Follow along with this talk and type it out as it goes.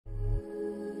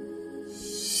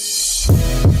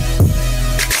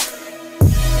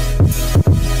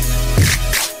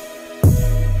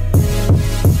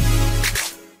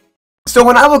So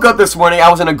when I woke up this morning,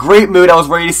 I was in a great mood. I was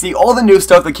ready to see all the new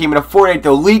stuff that came into Fortnite,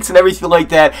 the leaks and everything like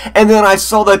that. And then I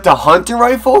saw that the hunting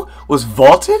rifle was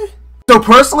vaulted. So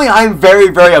personally, I'm very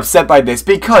upset by this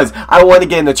because I want to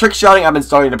get into trick shotting. I've been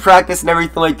starting to practice and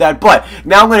everything like that. But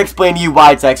now I'm going to explain to you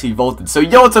why it's actually vaulted. So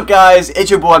yo, what's up guys? It's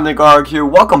your boy NickArg here.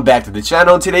 Welcome back to the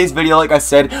channel. In today's video, like I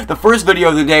said, the first video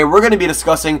of the day, we're going to be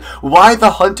discussing why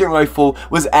the hunting rifle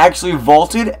was actually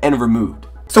vaulted and removed.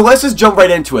 So let's just jump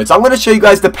right into it. So I'm going to show you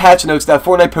guys the patch notes that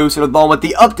Fortnite posted along with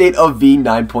the update of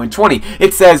V9.20.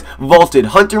 It says, vaulted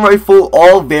hunting rifle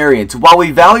all variants. While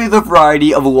we value the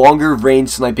variety of longer range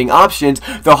sniping options,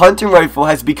 the hunting rifle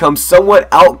has become somewhat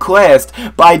outclassed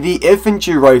by the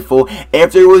infantry rifle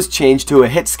after it was changed to a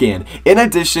hit scan. In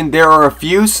addition, there are a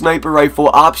few sniper rifle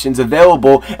options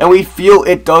available, and we feel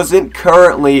it doesn't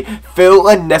currently fill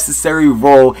a necessary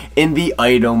role in the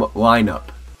item lineup.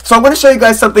 So I'm going to show you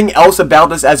guys something else about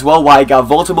this as well, why it got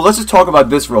vaulted, but let's just talk about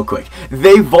this real quick.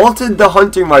 They vaulted the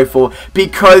hunting rifle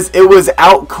because it was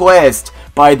outclassed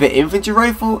by the infantry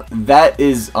rifle. That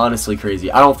is honestly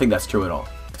crazy. I don't think that's true at all.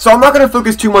 So I'm not going to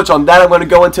focus too much on that. I'm going to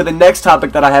go into the next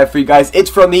topic that I have for you guys. It's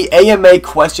from the AMA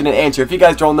question and answer. If you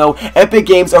guys don't know, Epic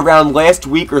Games around last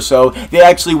week or so, they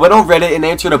actually went on Reddit and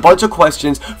answered a bunch of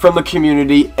questions from the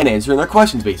community and answering their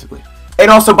questions basically. And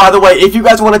also, by the way, if you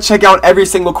guys want to check out every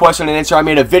single question and answer, I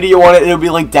made a video on it. It'll be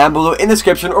linked down below in the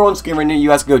description or on screen right now. You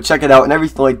guys can go check it out and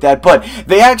everything like that. But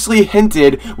they actually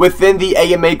hinted within the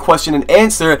AMA question and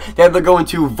answer that they're going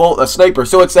to vault a sniper.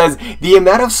 So it says, the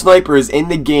amount of snipers in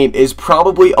the game is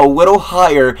probably a little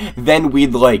higher than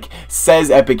we'd like,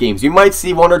 says Epic Games. You might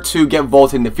see one or two get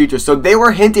vaulted in the future. So they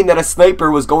were hinting that a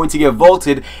sniper was going to get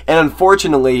vaulted, and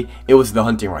unfortunately, it was the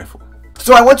hunting rifle.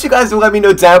 So I want you guys to let me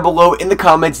know down below in the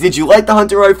comments, did you like the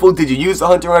hunting rifle? Did you use the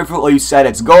hunting rifle? Are you sad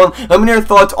it's gone? Let me know your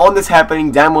thoughts on this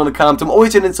happening down below in the comments. I'm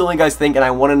always interested in what you guys think, and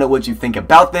I want to know what you think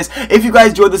about this. If you guys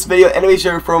enjoyed this video and make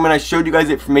sure from and I showed you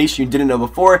guys information you didn't know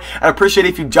before, I'd appreciate it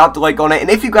if you dropped a like on it. And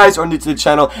if you guys are new to the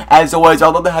channel, as always, I'd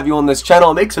love to have you on this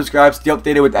channel. Make subscribe to be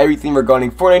updated with everything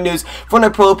regarding Fortnite news,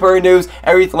 Fortnite Pro Player news,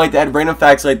 everything like that, random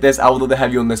facts like this. I would love to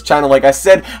have you on this channel. Like I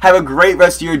said, have a great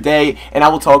rest of your day, and I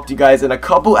will talk to you guys in a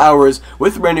couple hours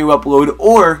with a brand new upload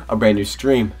or a brand new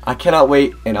stream. I cannot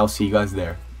wait, and I'll see you guys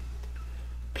there.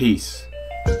 Peace.